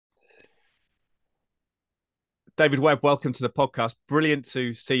David Webb, welcome to the podcast. Brilliant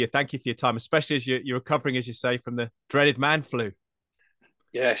to see you. Thank you for your time, especially as you're recovering, as you say, from the dreaded man flu.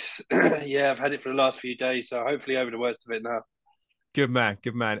 Yes, yeah, I've had it for the last few days, so hopefully over the worst of it now. Good man,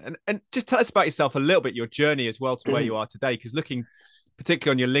 good man. And just tell us about yourself a little bit, your journey as well to where you are today. Because looking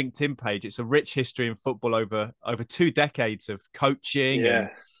particularly on your LinkedIn page, it's a rich history in football over 2 decades of coaching Yeah,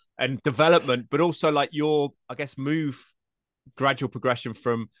 and development, but also like your, I guess, gradual progression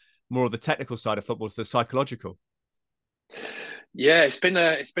from more of the technical side of football to the psychological. yeah, it's been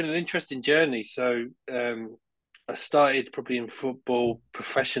an interesting journey. So I started probably in football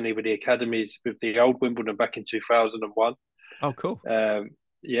professionally with the academies with the old Wimbledon back in 2001. Oh, cool.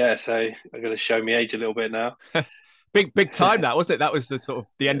 Yeah, so I'm going to show me age a little bit now. Big time that, wasn't it? That was the sort of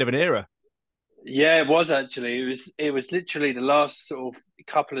the end of an era. Yeah, it was actually. It was literally the last sort of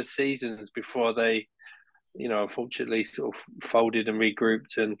couple of seasons before they, unfortunately sort of folded and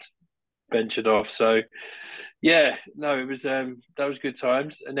regrouped and ventured off. So yeah, no, it was that was good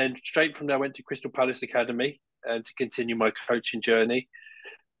times. And then straight from there, I went to Crystal Palace Academy and to continue my coaching journey.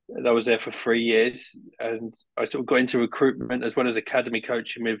 And I was there for 3 years, and I sort of got into recruitment as well as academy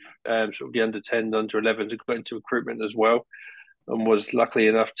coaching with sort of the under 10, under 11s. I got into recruitment as well, and was lucky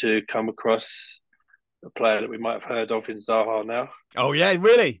enough to come across a player that we might have heard of in Zaha now. Oh yeah,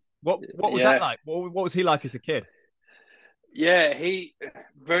 really? What was that Yeah, like? What was he like as a kid? yeah, he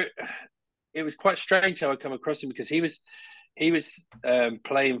very. It was quite strange how I come across him because he was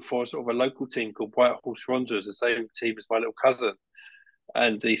playing for sort of a local team called White Horse Wanderers, the same team as my little cousin.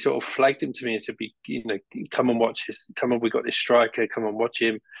 And he sort of flagged him to me and said, come and watch his, come on, we got this striker, come and watch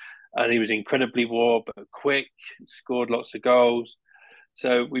him." And he was incredibly raw, but quick, scored lots of goals.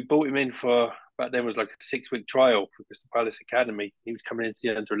 So we brought him in for, back then was like a 6-week trial for Crystal Palace Academy. He was coming into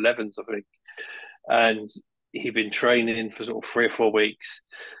the under 11s, I think. And he'd been training for sort of 3 or 4 weeks.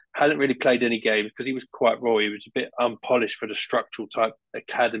 Hadn't really played any games because he was quite raw. He was a bit unpolished for the structural type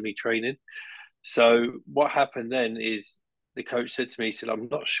academy training. So what happened then is the coach said to me, he said, "I'm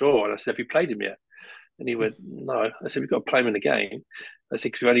not sure." And I said, "Have you played him yet?" And he went, "No." I said, "We've got to play him in the game." I said,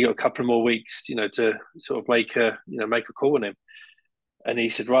 "Because we've only got a couple of more weeks, to sort of make a call on him." And he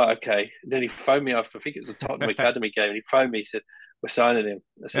said, "Right, okay." And then he phoned me after, I think it was a Tottenham Academy game, and he phoned me, he said, "We're signing him."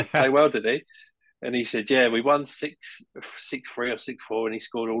 I said, "Play well, did he?" And he said, "Yeah, we won 6-3 or 6-4, and he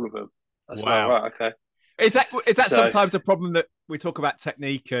scored all of them." I said, "Oh, Wow. right, okay." Is that So sometimes a problem that we talk about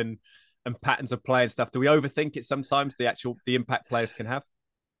technique and patterns of play and stuff? Do we overthink it sometimes? The impact players can have.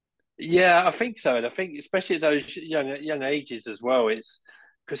 yeah, I think so, and I think especially at those young ages as well. It's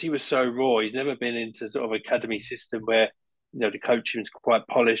because he was so raw. He's never been into sort of academy system where the coaching is quite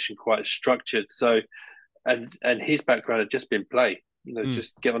polished and quite structured. So and his background had just been play. Mm.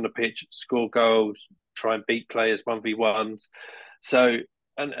 Just get on the pitch, score goals, try and beat players 1v1s. So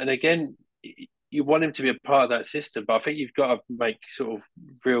and again, you want him to be a part of that system, but I think you've got to make sort of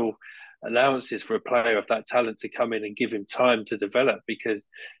real allowances for a player of that talent to come in and give him time to develop because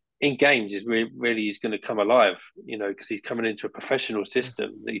in games is really he's going to come alive, because he's coming into a professional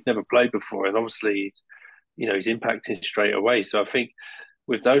system that he's never played before, and obviously he's impacting straight away. So I think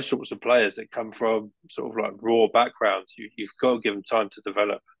with those sorts of players that come from sort of like raw backgrounds, you've got to give them time to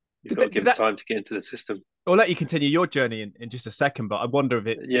develop. You've Did got to that, did give them that time to get into the system. I'll let you continue your journey in just a second, but I wonder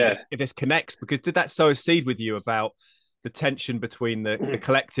Yeah, if this connects because did that sow a seed with you about the tension between the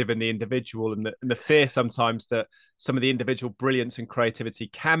collective and the individual and the fear sometimes that some of the individual brilliance and creativity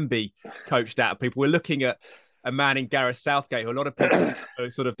can be coached out of people? We're looking at a man in Gareth Southgate who a lot of people are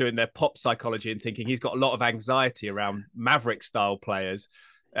sort of doing their pop psychology and thinking he's got a lot of anxiety around Maverick style players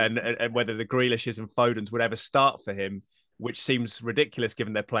and whether the Grealishes and Fodens would ever start for him, which seems ridiculous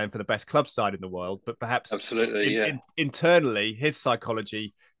given they're playing for the best club side in the world. But perhaps absolutely. Yeah. internally, his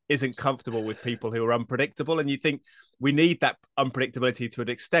psychology isn't comfortable with people who are unpredictable. And you think we need that unpredictability to an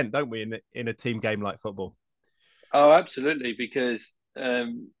extent, don't we, in a team game like football? Oh, absolutely. Because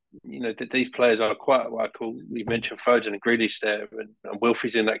these players are quite what I call. We mentioned Foden and Grealish there, and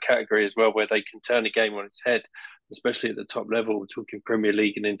Wilfie's in that category as well, where they can turn a game on its head, especially at the top level. We're talking Premier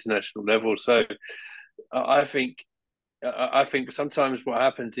League and international level. So I think I think sometimes what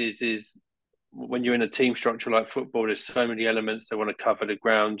happens is when you're in a team structure like football, there's so many elements they want to cover the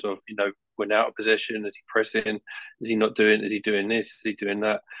grounds of, when out of possession, is he pressing? Is he not doing? Is he doing this? Is he doing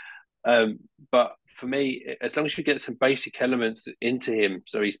that? But for me, as long as you get some basic elements into him,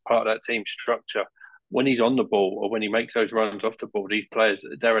 so he's part of that team structure, when he's on the ball or when he makes those runs off the ball, these players,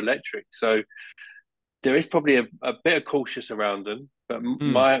 they're electric. So there is probably a bit of cautious around them. But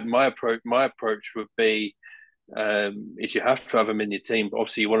Mm. my approach would be is you have to have them in your team, but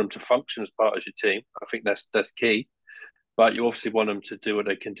obviously you want them to function as part of your team. I think that's key. but you obviously want them to do what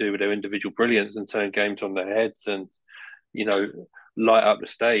they can do with their individual brilliance and turn games on their heads and, you know, light up the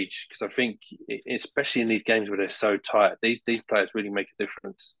stage. Because I think, especially in these games where they're so tight, these players really make a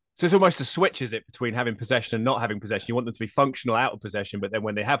difference. So it's almost a switch, is it, between having possession and not having possession? You want them to be functional out of possession, but then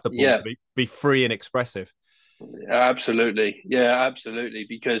when they have the ball, Yeah, to be free and expressive. absolutely. Yeah, absolutely.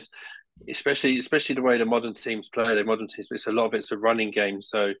 Because especially the way the modern teams play, the modern teams, it's a lot of it's a running game.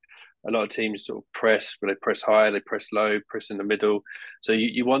 So a lot of teams sort of press, where they press high, they press low, press in the middle. So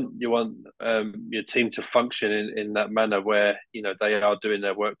you want your team to function in that manner where, you know, they are doing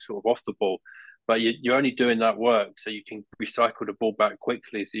their work sort of off the ball, but you're only doing that work so you can recycle the ball back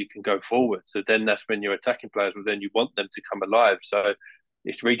quickly, so you can go forward. So then that's when you're attacking players. Well, then you want them to come alive. So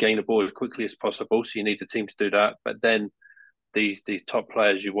it's regain the ball as quickly as possible. So you need the team to do that, but then these top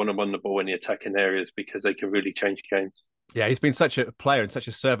players, you want them on the ball in the attacking areas because they can really change games. Yeah, he's been such a player and such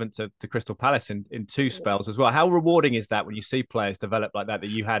a servant to Crystal Palace in two spells as well. How rewarding is that when you see players develop like that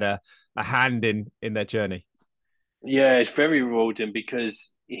you had a hand in their journey? Yeah, it's very rewarding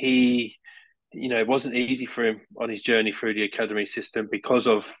because it wasn't easy for him on his journey through the academy system because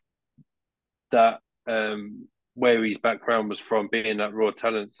of that, where his background was from, being that raw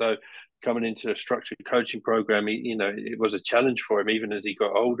talent. So coming into a structured coaching program, it was a challenge for him even as he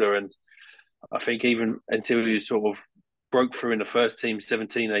got older. And I think even until he sort of broke through in the first team,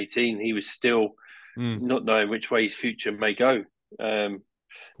 17, 18, he was still not knowing which way his future may go. And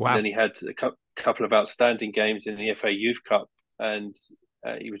Wow. then he had a couple of outstanding games in the FA Youth Cup, and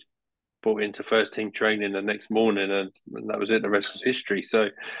he was brought into first team training the next morning, and that was it. The rest was history. So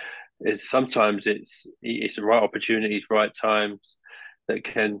sometimes it's the right opportunities, right times that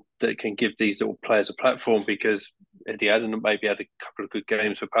can give these little players a platform. Because Eddie Adam maybe had a couple of good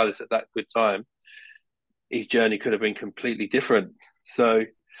games for Palace at that good time, his journey could have been completely different. So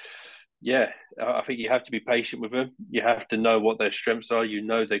yeah, I think you have to be patient with them. You have to know what their strengths are. You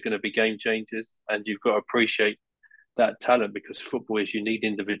know they're going to be game changers, and you've got to appreciate that talent, because football is, you need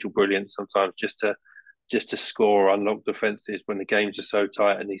individual brilliance sometimes just to score or unlock defenses when the games are so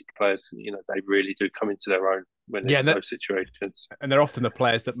tight, and these players, they really do come into their own when Yeah, there's those situations. and they're often the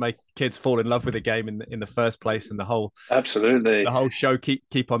players that make kids fall in love with the game in the first place, and Absolutely. the whole show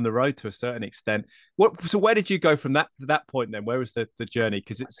keep on the road to a certain extent. So where did you go from that point then? Where was the journey?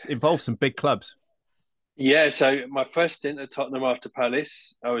 Because it's involved some big clubs. Yeah, so my first stint at Tottenham after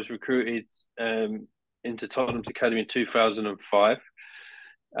Palace, I was recruited into Tottenham's academy in 2005.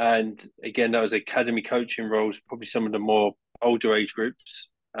 And again, that was academy coaching roles, probably some of the more older age groups.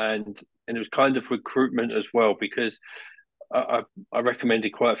 And it was kind of recruitment as well, because I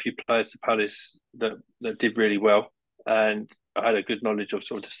recommended quite a few players to Palace that did really well. And I had a good knowledge of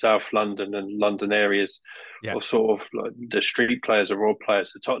sort of the South London and London areas, Yeah. or sort of like the street players or role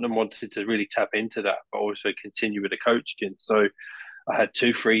players. So Tottenham wanted to really tap into that, but also continue with the coaching. So I had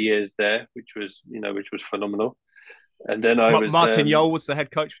 2-3 years there, which was phenomenal. And then I was Martin Yole was the head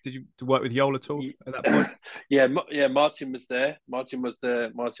coach. Did you work with Yole at all at that point? yeah. Martin was there. Martin was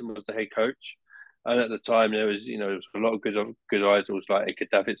the head coach. And at the time, there was a lot of good idols, like Edgar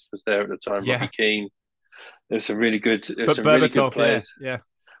Davids was there at the time, Yeah, Robbie Keane. There's some really good, but Berbatov, players. yeah.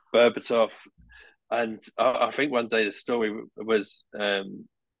 Berbatov, and I think one day the story was, and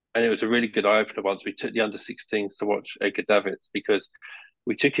it was a really good eye opener. Once we took the under-16s to watch Edgar Davids, because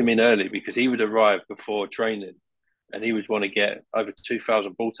we took him in early because he would arrive before training, and he would want to get over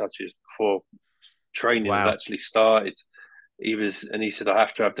 2,000 ball touches before training had Wow. actually started. He said, I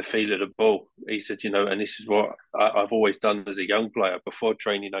have to have the feel of the ball. He said, and this is what I've always done as a young player. Before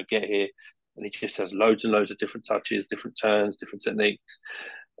training, I get here, and he just has loads and loads of different touches, different turns, different techniques,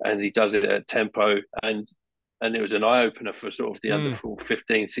 and he does it at tempo. And it was an eye opener for sort of the under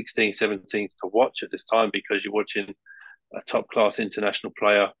 15, 16, 17 to watch at this time, because you're watching a top class international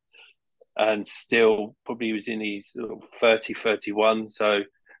player, and still probably was in his 30, 31. So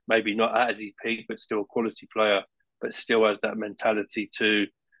maybe not at his peak, but still a quality player, but still has that mentality to,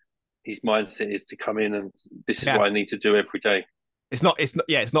 his mindset is to come in and this is Yeah. what I need to do every day. It's not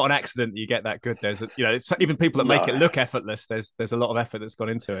an accident that you get that good. Even people that make it No. look effortless, there's a lot of effort that's gone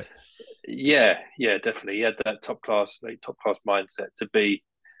into it. Yeah, definitely. He had that top class mindset to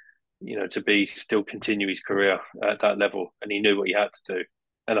be still continue his career at that level, and he knew what he had to do.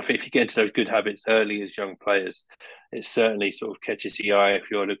 And I think if you get into those good habits early as young players, it certainly sort of catches the eye. If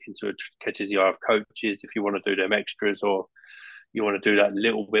you're looking to catches the eye of coaches, if you want to do them extras, or you want to do that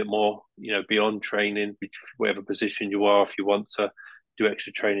little bit more, beyond training, whatever position you are. If you want to do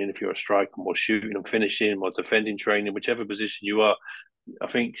extra training, if you're a striker, more shooting and finishing, more defending training, whichever position you are. I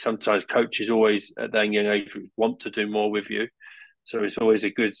think sometimes coaches always at that young age want to do more with you, So it's always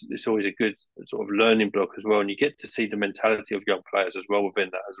a good sort of learning block as well, and you get to see the mentality of young players as well within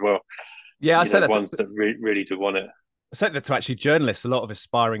that as well. Yeah, I said that. Ones that really do want it. I said that to actually journalists, a lot of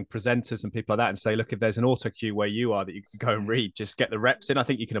aspiring presenters and people like that, and say, look, if there's an auto cue where you are that you can go and read, just get the reps in. I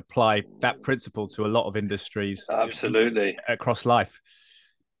think you can apply that principle to a lot of industries Absolutely. across life.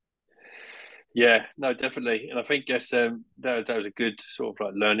 Yeah, no, definitely, and I think that was a good sort of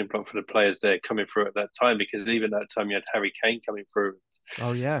like learning block for the players there coming through at that time, because even that time you had Harry Kane coming through.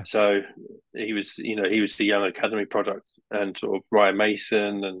 Oh yeah. So he was the young academy product, and sort of Ryan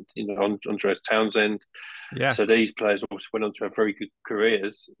Mason and Andres Townsend. Yeah. So these players also went on to have very good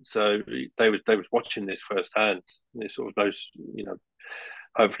careers. So they was watching this firsthand. They sort of knows,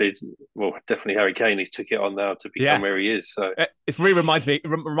 hopefully, well, definitely Harry Kane. He took it on now to become Yeah. where he is. So it really reminds me. It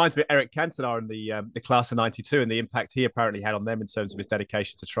reminds me of Eric Cantona and the class of '92 and the impact he apparently had on them in terms of his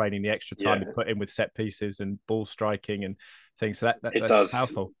dedication to training, the extra time he yeah, put in with set pieces and ball striking and things. So it that's does.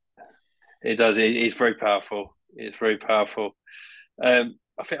 powerful. It does. It's very powerful. It's very powerful.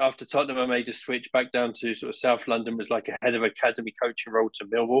 I think after Tottenham, I made a switch back down to sort of South London, was like a head of academy coaching role to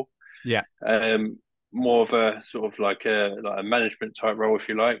Millwall. Yeah. More of a sort of like a management type role, if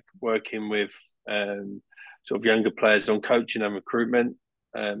you like, working with sort of younger players on coaching and recruitment.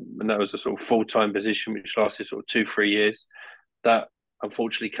 And that was a sort of full-time position, which lasted sort of 2-3 years. That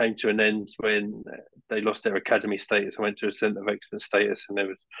unfortunately came to an end when they lost their academy status. I went to a centre of excellence status, and there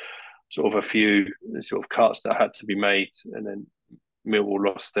was sort of a few sort of cuts that had to be made, and then Millwall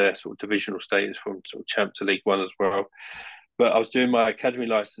lost their sort of divisional status from sort of champ to League One as well. But I was doing my academy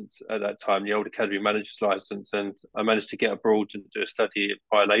license at that time, the old academy manager's license, and I managed to get abroad and do a study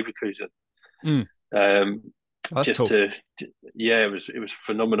by Leverkusen. Mm. Um, Oh, that's just cool. it was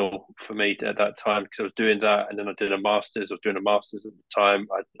phenomenal for me at that time, because I was doing that, and then I did a masters. I was doing a masters at the time.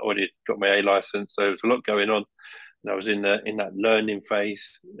 I already got my A license, so there was a lot going on. And I was in that learning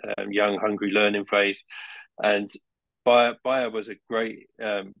phase, young, hungry learning phase, and Bayer was a great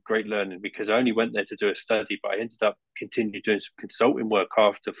learning, because I only went there to do a study, but I ended up continuing doing some consulting work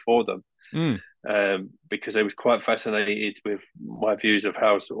after for them, Mm. because I was quite fascinated with my views of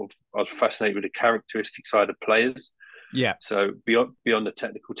how sort of I was fascinated with the characteristic side of players. Yeah. So beyond the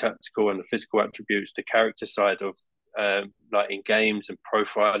technical, tactical, and the physical attributes, the character side of like in games and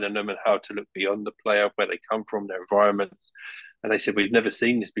profiling them, and how to look beyond the player, where they come from, their environment. And they said, we've never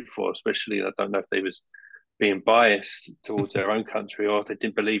seen this before, especially, I don't know if they was being biased towards their own country, or they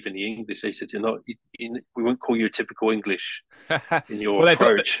didn't believe in the English. They said, we wouldn't call you typical English in your Well,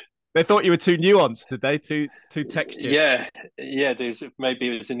 approach. they thought you were too nuanced, did they? Too textured. Yeah, yeah.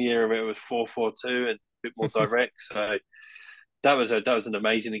 Maybe it was in the era where it was 4-4-2 and a bit more direct. So that was an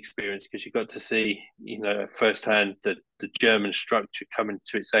amazing experience, because you got to see firsthand the German structure coming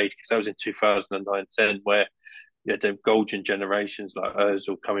to its age. Because that was in 2009-10, where you had the golden generations like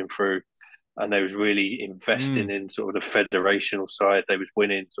Özil coming through, and they was really investing Mm. in sort of the federational side. They was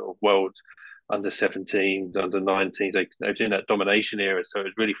winning sort of world under 17s, under 19s. They was in that domination era, so it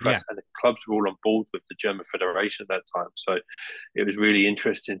was really Yeah. fascinating. And the clubs were all on board with the German federation at that time, so it was really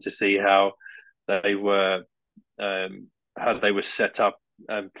interesting to see how they were set up,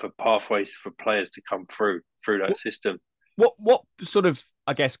 for pathways for players to come through that system. What sort of,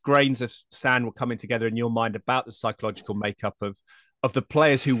 I guess, grains of sand were coming together in your mind about the psychological makeup of the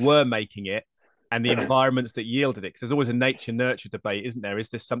players who were making it and the environments that yielded it? Because there's always a nature nurture debate, isn't there? Is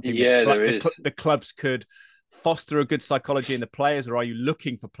this something Yeah, there is. the clubs could foster a good psychology in the players, or are you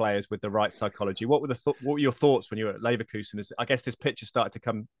looking for players with the right psychology? What were your thoughts when you were at Leverkusen? As I guess this picture started to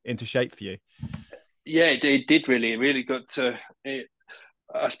come into shape for you. Yeah, it did really. It really got to.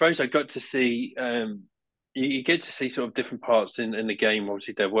 I suppose I got to see. You get to see sort of different parts in the game.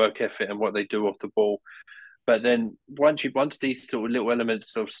 Obviously, their work ethic and what they do off the ball. But then once these sort of little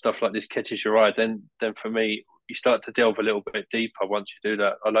elements of stuff like this catches your eye, then for me, you start to delve a little bit deeper. Once you do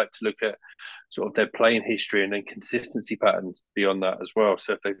that, I like to look at sort of their playing history and then consistency patterns beyond that as well.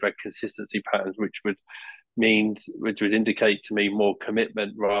 So if they've had consistency patterns, which would indicate to me more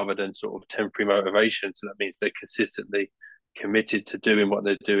commitment rather than sort of temporary motivation. So that means they're consistently committed to doing what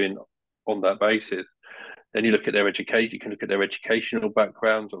they're doing on that basis. Then you look at their education. You can look at their educational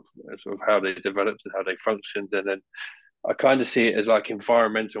background of sort of how they developed and how they functioned, and then I kind of see it as like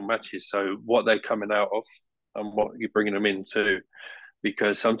environmental matches. So what they're coming out of and what you're bringing them into.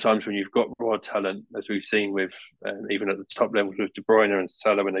 Because sometimes when you've got raw talent, as we've seen with even at the top levels with De Bruyne and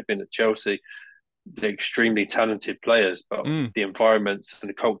Salah when they've been at Chelsea, they're extremely talented players, but the environment and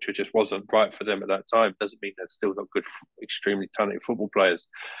the culture just wasn't right for them at that time. Doesn't mean they're still not good, extremely talented football players.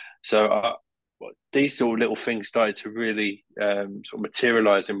 So these sort of little things started to really sort of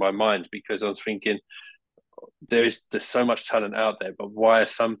materialize in my mind, because I was thinking, there's so much talent out there, but why are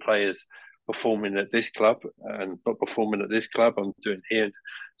some players performing at this club and not performing at this club? I'm doing here.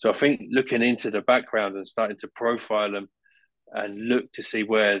 So I think looking into the background and starting to profile them and look to see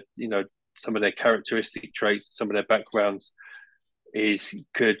where, some of their characteristic traits, some of their backgrounds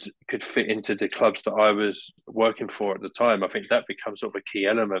could fit into the clubs that I was working for at the time. I think that becomes sort of a key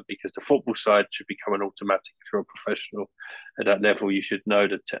element, because the football side should become an automatic. If you're a professional at that level, you should know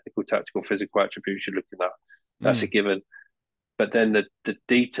the technical, tactical, physical attributes you're looking at. That's a given. But then the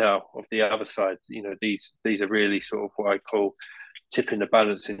detail of the other side, these are really sort of what I call tipping the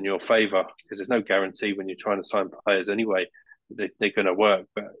balance in your favour, because there's no guarantee when you're trying to sign players anyway they're going to work.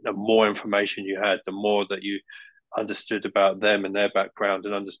 But the more information you had, the more that you understood about them and their background,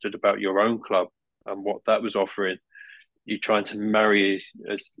 and understood about your own club and what that was offering, you're trying to marry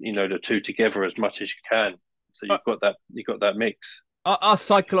the two together as much as you can, so you've got that mix. Are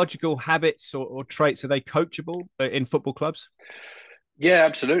psychological habits or traits, are they coachable in football clubs? Yeah,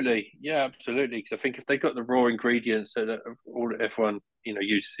 absolutely. Because I think if they got the raw ingredients that everyone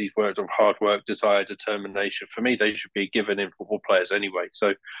uses these words of hard work, desire, determination, for me they should be given in football players anyway.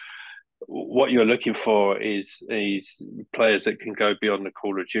 So what you're looking for is players that can go beyond the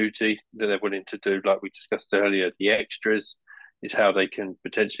call of duty, that they're willing to do, like we discussed earlier. The extras is how they can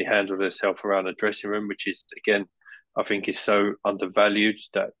potentially handle themselves around the dressing room, which is, again, I think is so undervalued,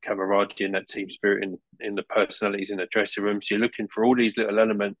 that camaraderie and that team spirit in the personalities in the dressing room. So you're looking for all these little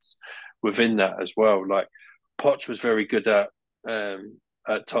elements within that as well. Like Poch was very good at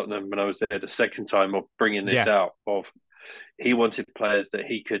Tottenham when I was there the second time, of bringing this out of, he wanted players that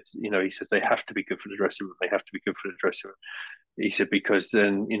he could, he says they have to be good for the dressing room. They have to be good for the dressing room. He said, because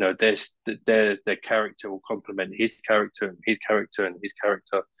then, their character will complement his character and his character and his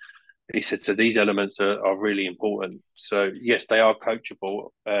character. He said, so these elements are really important. So yes, they are coachable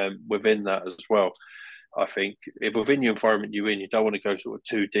within that as well. I think if within your environment you're in, you don't want to go sort of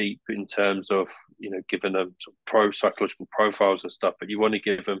too deep in terms of, giving them sort of psychological profiles and stuff, but you want to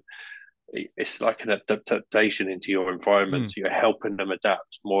give them, it's like an adaptation into your environment. So you're helping them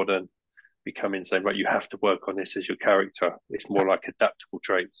adapt more than becoming saying, right, you have to work on this as your character. It's more like adaptable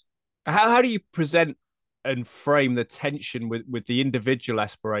traits. How do you present and frame the tension with the individual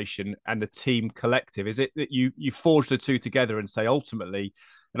aspiration and the team collective? Is it that you forge the two together and say ultimately,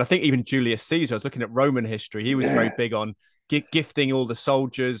 and I think even Julius Caesar, I was looking at Roman history, he was very big on gifting all the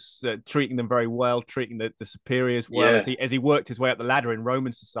soldiers, treating them very well, treating the superiors well. As he worked his way up the ladder in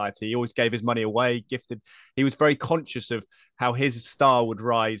Roman society, he always gave his money away, gifted. He was very conscious of how his star would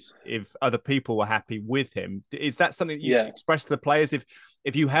rise if other people were happy with him. Is that something that you express to the players?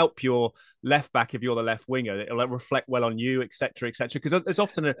 If you help your left back, if you're the left winger, it'll reflect well on you, etc., etc. Because there's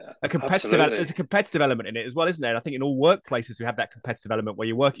often a competitive element in it as well, isn't there? And I think in all workplaces we have that competitive element where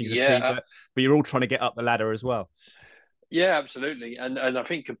you're working as a team, but you're all trying to get up the ladder as well. Yeah, absolutely. And I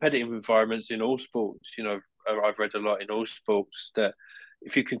think competitive environments in all sports, I've read a lot in all sports, that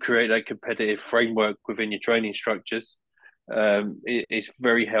if you can create that competitive framework within your training structures, it's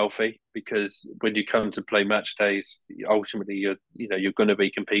very healthy, because when you come to play match days, ultimately you're going to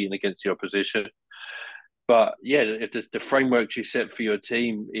be competing against the opposition. But yeah, if the framework you set for your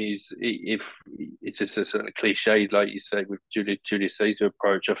team is, if it's just a sort of cliche, like you say with Julius Caesar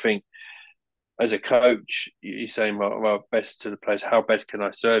approach, I think as a coach, you're saying, well, best to the players, how best can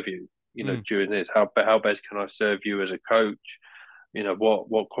I serve you? During this, how best can I serve you as a coach?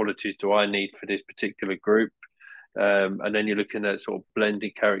 What qualities do I need for this particular group? And then you're looking at sort of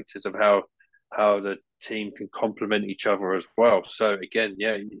blended characters of how the team can complement each other as well. So again,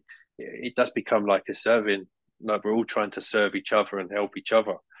 it does become like a serving. Like we're all trying to serve each other and help each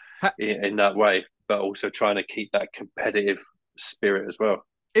other in that way, but also trying to keep that competitive spirit as well.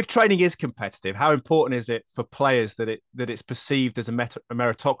 If training is competitive, how important is it for players that it's perceived as a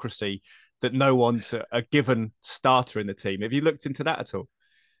meritocracy, that no one's a given starter in the team? Have you looked into that at all?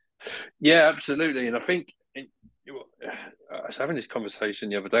 Yeah, absolutely. And I think I was having this conversation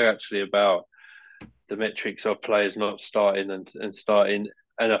the other day actually about the metrics of players not starting and starting.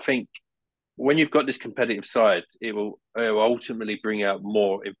 And I think when you've got this competitive side, it will ultimately bring out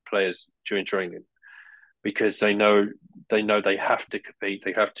more in players during training, because they know they have to compete,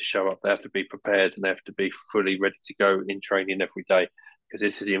 they have to show up, they have to be prepared, and they have to be fully ready to go in training every day, because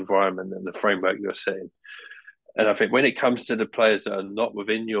this is the environment and the framework you're setting. And I think when it comes to the players that are not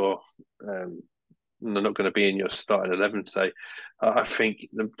within your, they're not going to be in your starting 11, say, I think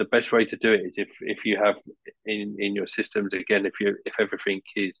the best way to do it is if you have in your systems, again, if everything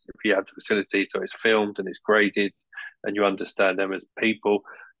is, if you have the facility, so it's filmed and it's graded, and you understand them as people,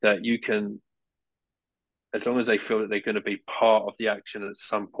 that you can as long as they feel that they're going to be part of the action at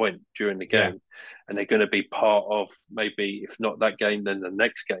some point during the Yeah. game, and they're going to be part of, maybe if not that game, then the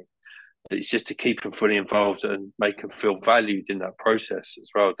next game. It's just to keep them fully involved and make them feel valued in that process as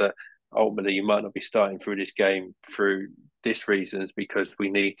well. That ultimately you might not be starting through this game through this reasons, because we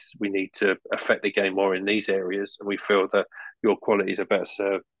need to affect the game more in these areas, and we feel that your qualities are better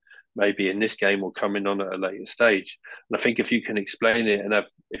served maybe in this game or coming on at a later stage. And I think if you can explain it and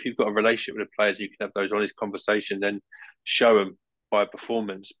if you've got a relationship with the players, you can have those honest conversations, then show them by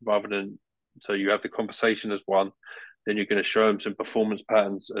performance rather than, so you have the conversation as one, then you're going to show them some performance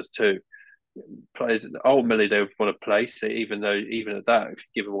patterns as two. Players ultimately they want to play. So even at that, if you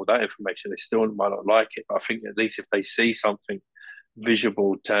give them all that information, they still might not like it. But I think at least if they see something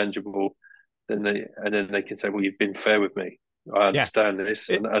visible, tangible, then they can say, "Well, you've been fair with me. I Yeah. understand this,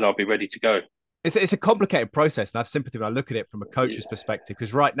 It, and I'll be ready to go." it's a complicated process, and I have sympathy when I look at it from a coach's Yeah, perspective,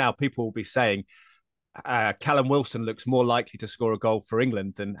 because right now people will be saying Callum Wilson looks more likely to score a goal for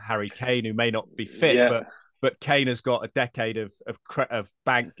England than Harry Kane, who may not be fit, yeah, but Kane has got a decade of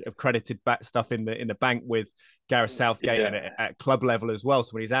credited back stuff in the bank with Gareth Southgate and yeah. at club level as well.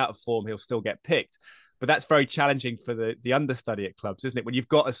 So when he's out of form, he'll still get picked. But that's very challenging for the understudy at clubs, isn't it? When you've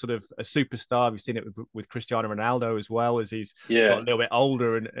got a sort of a superstar, we've seen it with Cristiano Ronaldo as well, as he's got a Yeah, little bit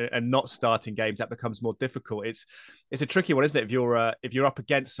older and not starting games, that becomes more difficult. It's a tricky one, isn't it? If you're up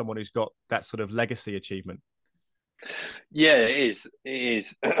against someone who's got that sort of legacy achievement. yeah, it is. It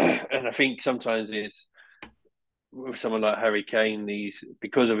is. And I think sometimes it's with someone like Harry Kane, he's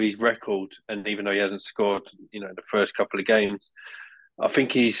because of his record, and even though he hasn't scored, the first couple of games, I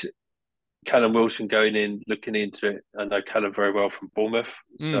think he's Callum Wilson going in, looking into it. I know Callum very well from Bournemouth,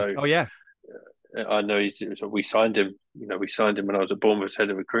 so Oh yeah, I know we signed him. We signed him when I was at Bournemouth head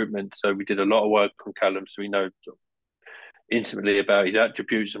of recruitment, so we did a lot of work on Callum, so we know intimately about his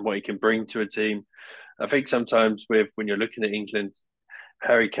attributes and what he can bring to a team. I think sometimes when you're looking at England,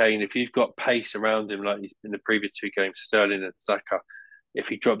 Harry Kane, if you've got pace around him, like in the previous two games, Sterling and Saka, if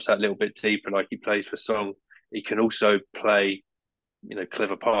he drops that little bit deeper, like he plays for Song, he can also play,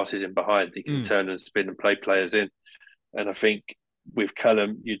 clever passes in behind. He can turn and spin and play players in. And I think with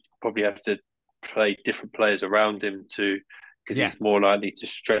Callum, you'd probably have to play different players around him because yeah. he's more likely to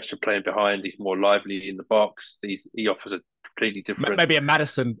stretch the play behind. He's more lively in the box. He offers a completely different. Maybe a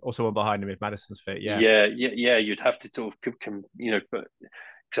Madison or someone behind him if Madison's fit. Yeah, Yeah. You'd have to sort of, but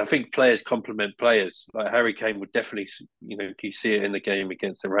because I think players complement players. Like Harry Kane would definitely, you see it in the game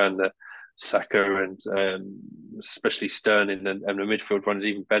against around the Saka and especially Sterling and the midfield runners,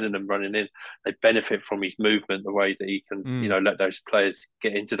 even Bellingham running in. They benefit from his movement, the way that he can, let those players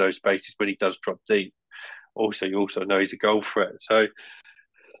get into those spaces when he does drop deep. Also, you also know he's a goal threat. So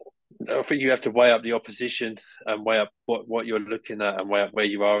I think you have to weigh up the opposition and weigh up what you're looking at and weigh up where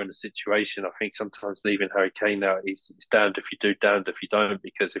you are in the situation. I think sometimes leaving Harry Kane out, he's damned if you do, damned if you don't.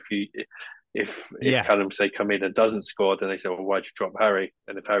 Because if yeah. Callum say come in and doesn't score, then they say, well, why'd you drop Harry?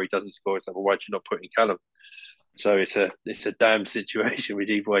 And if Harry doesn't score, it's like, well, why'd you not put in Callum? So it's a damn situation with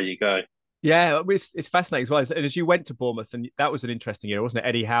either way you go. Yeah, it's fascinating as well. And as you went to Bournemouth, and that was an interesting year, wasn't it?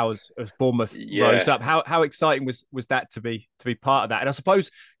 Eddie Howe's as Bournemouth rose Yeah, up. How exciting was that to be part of that? And I suppose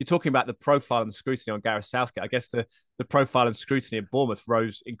you're talking about the profile and the scrutiny on Gareth Southgate. I guess the profile and scrutiny at Bournemouth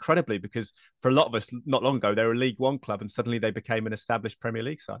rose incredibly because for a lot of us, not long ago, they were a League One club, and suddenly they became an established Premier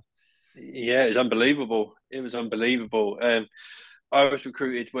League side. yeah, it was unbelievable. It was unbelievable. I was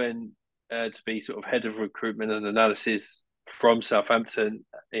recruited to be sort of head of recruitment and analysis from Southampton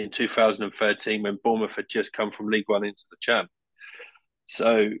in 2013 when Bournemouth had just come from League One into the Champ.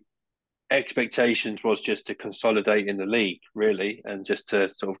 So expectations was just to consolidate in the league, really, and just to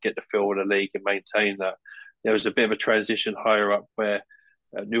sort of get the feel of the league and maintain that. There was a bit of a transition higher up where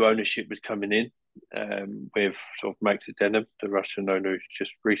new ownership was coming in with sort of Max Denham, the Russian owner who's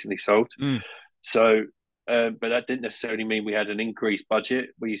just recently sold. Mm. So, but that didn't necessarily mean we had an increased budget.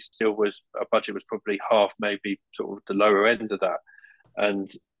 Our budget was probably half, maybe sort of the lower end of that.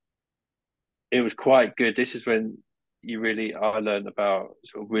 And it was quite good. This is when I learned about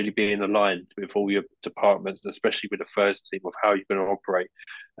sort of really being aligned with all your departments, especially with the first team, of how you're going to operate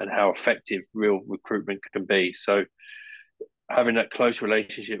and how effective real recruitment can be. So having that close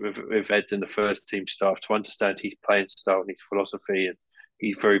relationship with Ed and the first team staff to understand his playing style and his philosophy, and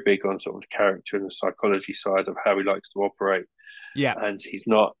he's very big on sort of the character and the psychology side of how he likes to operate. Yeah, And he's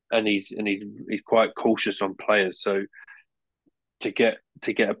quite cautious on players. So to get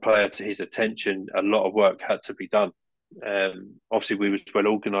a player to his attention, a lot of work had to be done. Obviously, we was well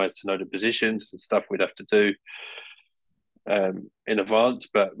organised to know the positions and stuff we'd have to do in advance.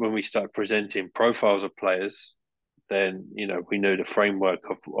 But when we started presenting profiles of players, then we knew the framework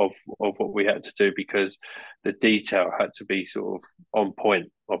of what we had to do, because the detail had to be sort of on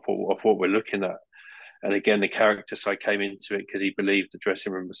point of what we're looking at. And again, the character side came into it because he believed the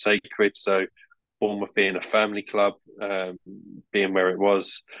dressing room was sacred. So Bournemouth being a family club, being where it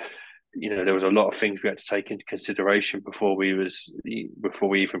was, there was a lot of things we had to take into consideration before we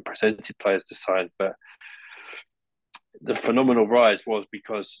even presented players to sign. But the phenomenal rise was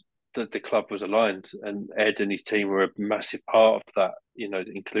because the club was aligned, and Ed and his team were a massive part of that. It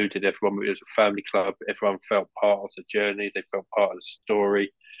included everyone. It was a family club. Everyone felt part of the journey. They felt part of the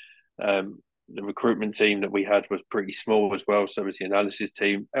story. The recruitment team that we had was pretty small as well. So was the analysis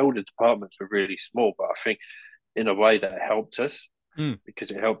team. All the departments were really small, but I think in a way that helped us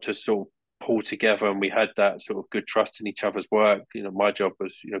because it helped us sort of pull together, and we had that sort of good trust in each other's work. My job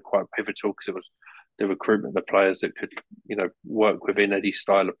was quite pivotal because it was the recruitment of the players that could work within Eddie's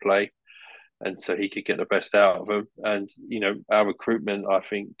style of play, and so he could get the best out of them. And our recruitment, I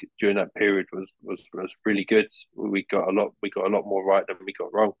think, during that period was really good. We got a lot more right than we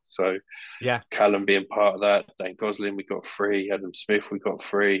got wrong. So yeah, Callum being part of that, Dane Gosling we got free, Adam Smith we got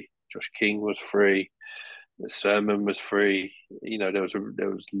free, Josh King was free, Sermon was free. There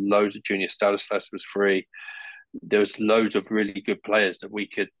was loads of Junior Stanislas was free. There was loads of really good players that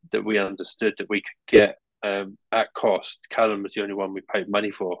we understood that we could get at cost. Callum was the only one we paid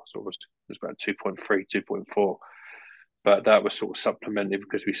money for, so it was about 2.3, 2.4. But that was sort of supplemented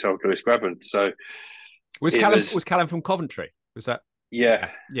because we sold Lewis Grabban. So was Callum from Coventry? Was that? Yeah,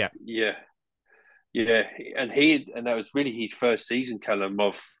 yeah, yeah, yeah. And that was really his first season, Callum,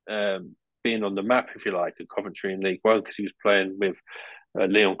 of being on the map, if you like, at Coventry in League One, because he was playing with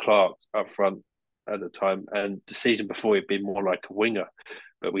Leon Clark up front at the time, and the season before he'd been more like a winger,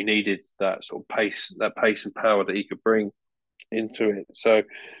 but we needed that sort of pace and power that he could bring into it. So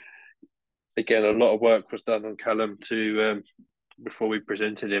again, a lot of work was done on Callum to before we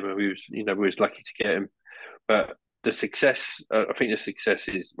presented him, and we was lucky to get him. But the success, I think the success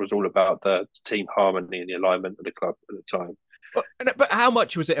was all about the team harmony and the alignment of the club at the time. But how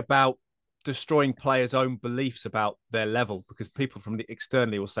much was it about destroying players' own beliefs about their level? Because people from the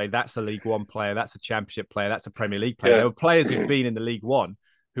externally will say that's a League One player, that's a Championship player, that's a Premier League player. Yeah. There were players who've been in the League One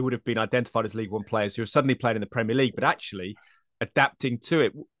who would have been identified as League One players who are suddenly playing in the Premier League, but actually adapting to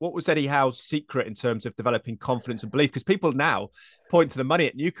it. What was Eddie Howe's secret in terms of developing confidence and belief? Because people now point to the money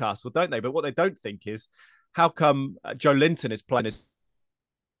at Newcastle, don't they? But what they don't think is, how come Joe Linton is playing as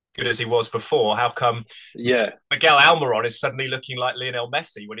good as he was before? How come Miguel Almiron is suddenly looking like Lionel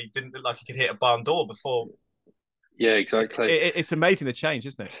Messi when he didn't look like he could hit a barn door before? Yeah, exactly. It's amazing the change,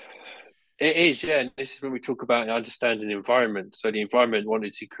 isn't it? It is, yeah. And this is when we talk about understanding the environment. So the environment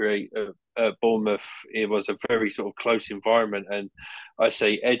wanted to create a Bournemouth. It was a very sort of close environment. And I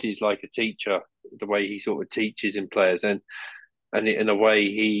say Ed is like a teacher, the way he sort of teaches in players. And in a way,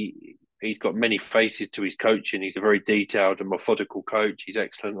 he's got many faces to his coaching. He's a very detailed and methodical coach. He's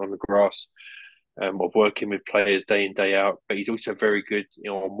excellent on the grass, of working with players day in, day out. But he's also very good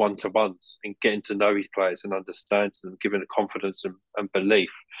on one-to-ones and getting to know his players and understand them, giving them confidence and belief.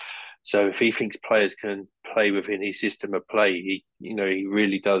 So if he thinks players can play within his system of play, he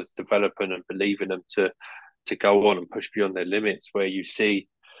really does develop them and believe in them to go on and push beyond their limits. Where you see,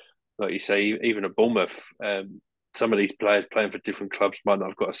 like you say, even at Bournemouth, some of these players playing for different clubs might not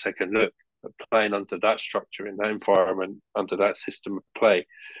have got a second look, but playing under that structure, in that environment, under that system of play,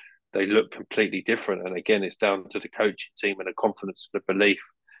 they look completely different. And again, it's down to the coaching team and the confidence, the belief,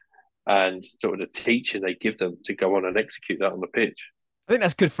 and sort of the teaching they give them to go on and execute that on the pitch. I think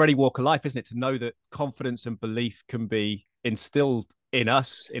that's good for any walk of life, isn't it? To know that confidence and belief can be instilled in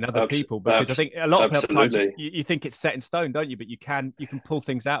us, in other people. Because I think a lot of times you think it's set in stone, don't you? But you can pull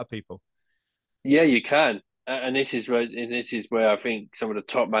things out of people. Yeah, you can. And this is where I think some of the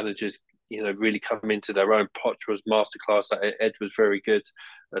top managers, really come into their own. Poch was masterclass. Ed was very good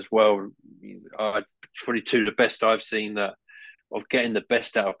as well. Probably two of the best I've seen that of getting the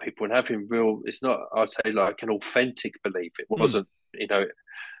best out of people and having real. It's not, I'd say, like an authentic belief. It wasn't,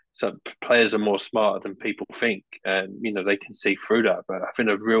 some players are more smarter than people think, and they can see through that. But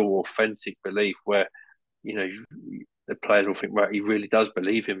having a real authentic belief where, the players will think, right, he really does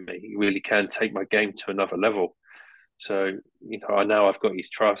believe in me. He really can take my game to another level. So, I know I've got his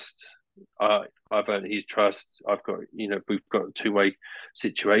trust. I've earned his trust. I've got, we've got a two-way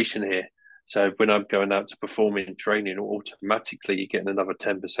situation here. So when I'm going out to perform in training, automatically you're getting another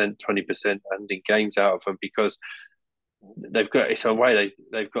 10%, 20% and in games out of them, because they've got, it's a way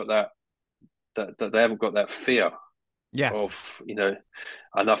they've got that they haven't got that fear. Yeah. Of,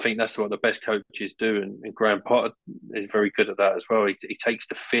 and I think that's what the best coaches do. And Graham Potter is very good at that as well. He takes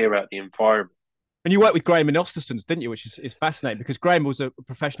the fear out of the environment. And you worked with Graham in Ostersons, didn't you? Which is fascinating because Graham was a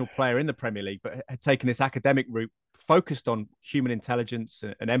professional player in the Premier League, but had taken this academic route, focused on human intelligence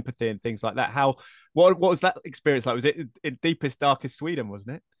and empathy and things like that. What was that experience like? Was it in deepest, darkest Sweden,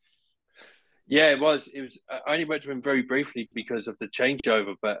 wasn't it? Yeah, it was. It was. I only worked with him very briefly because of the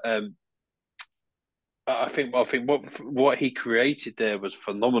changeover, but I think what he created there was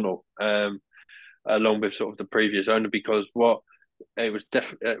phenomenal. Along with sort of the previous owner, because what it was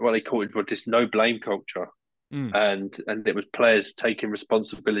definitely what they called it was this no blame culture, Mm. and it was players taking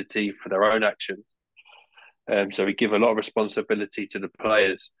responsibility for their own actions. So he gave a lot of responsibility to the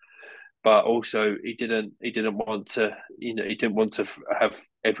players, but also he didn't want to he didn't want to have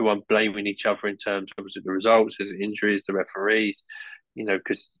everyone blaming each other in terms of was it the results, is it injuries, the referees,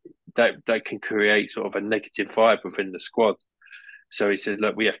 because that can create sort of a negative vibe within the squad. So he said,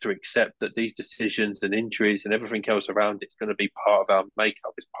 look, we have to accept that these decisions and injuries and everything else around it's going to be part of our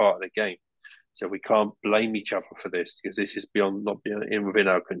makeup, it's part of the game. So we can't blame each other for this because this is beyond not being within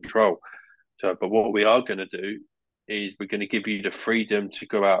our control. So, but what we are going to do is we're going to give you the freedom to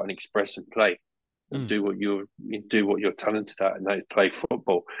go out and express and play and Mm. do what you're talented at, and that is play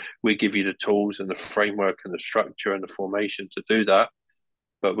football. We give you the tools and the framework and the structure and the formation to do that.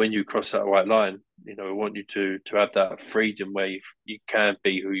 But when you cross that white line, we want you to have that freedom where you can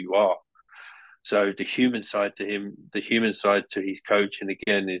be who you are. So the human side to him, the human side to his coaching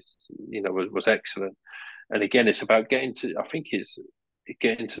again is, was excellent. And again, it's about I think it's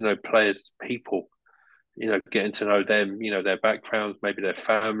getting to know players, people, getting to know them, their backgrounds, maybe their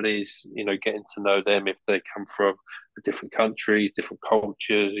families, getting to know them if they come from a different countries, different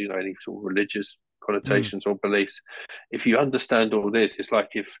cultures, any sort of religious Mm. connotations or beliefs. If you understand all this, it's like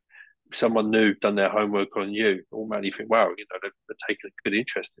if someone new done their homework on you, automatically you think, wow, they're taking a good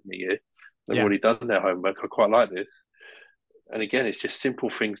interest in me here. They've Yeah. already done their homework. I quite like this. And again, it's just simple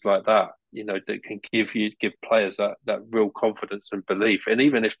things like that, that can give players that real confidence and belief. And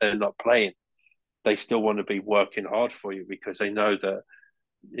even if they're not playing, they still want to be working hard for you because they know that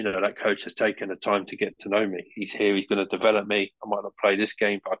that coach has taken the time to get to know me. He's here. He's going to develop me. I might not play this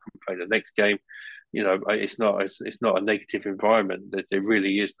game, but I can play the next game. It's not a negative environment. There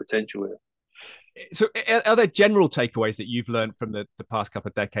really is potential here. So, are there general takeaways that you've learned from the past couple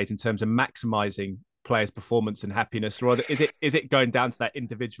of decades in terms of maximizing players' performance and happiness, or is it going down to that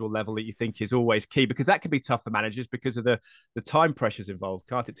individual level that you think is always key? Because that can be tough for managers because of the time pressures involved,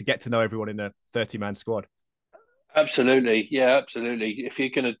 can't it? To get to know everyone in a 30-man squad. Absolutely, yeah, absolutely. If you're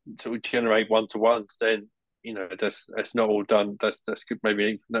going to sort of generate one-to-ones, then that's not all done. That's good.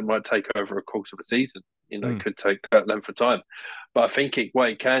 Maybe that might take over a course of a season. It Mm. could take that length of time. But I think what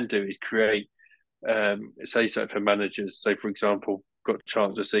it can do is create, say, so for managers. Say, for example, got a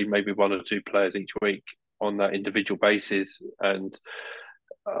chance to see maybe one or two players each week on that individual basis, and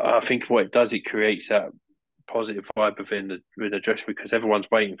I think what it does, it creates that positive vibe within the dress because everyone's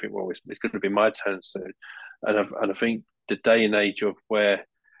waiting. Think, well, it's going to be my turn soon, and I think the day and age of where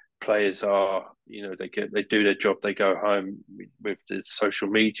players are, they do their job, they go home with the social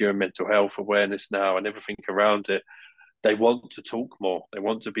media and mental health awareness now and everything around it. They want to talk more. They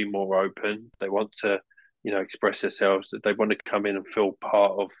want to be more open. They want to, express themselves. That they want to come in and feel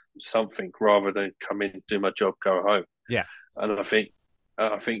part of something rather than come in, do my job, go home. Yeah. And I think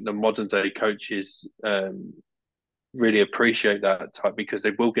the modern day coaches really appreciate that type because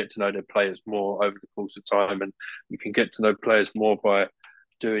they will get to know their players more over the course of time, and you can get to know players more by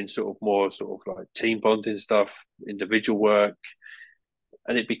doing sort of like team bonding stuff, individual work,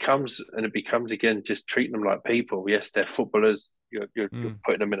 and it becomes again just treating them like people. Yes, they're footballers. You're Mm.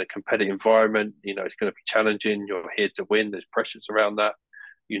 putting them in a competitive environment. It's going to be challenging. You're here to win. There's pressures around that.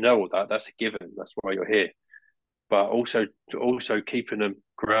 All that. That's a given. That's why you're here. But also keeping them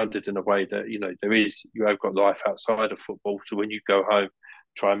grounded in a way that you have got life outside of football. So when you go home,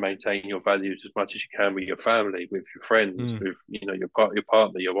 try and maintain your values as much as you can with your family, with your friends, Mm. with your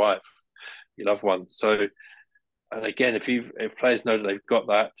partner, your wife, your loved ones. So, and again, if players know that they've got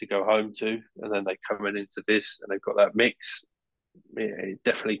that to go home to, and then they come into this and they've got that mix, it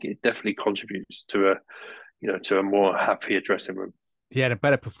definitely contributes to a more happier dressing room. Yeah, and a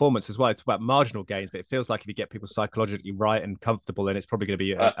better performance as well. It's about marginal gains, but it feels like if you get people psychologically right and comfortable, then it's probably going to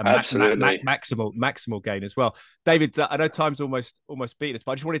be Absolutely. maximal gain as well. David, I know time's almost beaten us,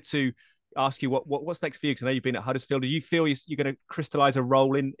 but I just wanted to ask you what's next for you because I know you've been at Huddersfield. Do you feel you're going to crystallise a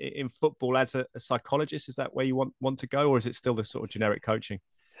role in football as a psychologist? Is that where you want to go, or is it still the sort of generic coaching?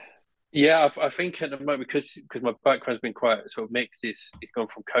 Yeah, I think at the moment because my background's been quite sort of mixed. It's gone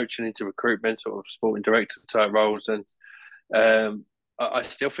from coaching into recruitment, sort of sporting director type roles, and I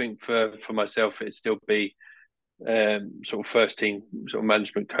still think for myself it'd still be sort of first team sort of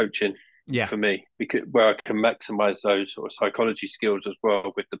management coaching. Yeah. for me, because where I can maximise those sort of psychology skills as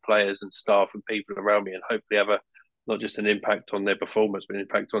well with the players and staff and people around me, and hopefully have a not just an impact on their performance, but an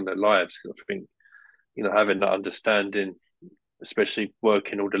impact on their lives. Because I think having that understanding, especially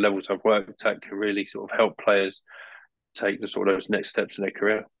working all the levels I've worked at, can really sort of help players take the sort of those next steps in their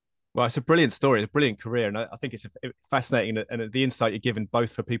career. Well, it's a brilliant story, a brilliant career, and I think it's fascinating. And the insight you're given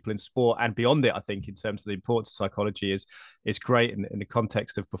both for people in sport and beyond it, I think, in terms of the importance of psychology, is great in the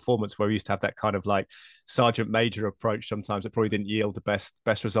context of performance, where we used to have that kind of like sergeant major approach. Sometimes it probably didn't yield the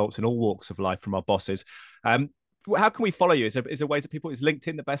best results in all walks of life from our bosses. How can we follow you? Is there ways that people? Is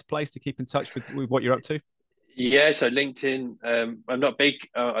LinkedIn the best place to keep in touch with what you're up to? Yeah, so LinkedIn. I'm not big.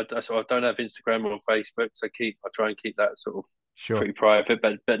 I don't have Instagram or Facebook, so I try and keep that sort of Sure. pretty private.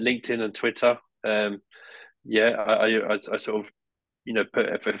 But LinkedIn and Twitter. Yeah, I sort of put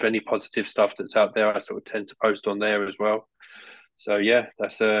if any positive stuff that's out there, I sort of tend to post on there as well. So yeah,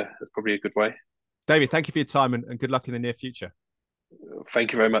 that's probably a good way. David, thank you for your time and good luck in the near future.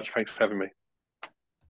 Thank you very much. Thanks for having me.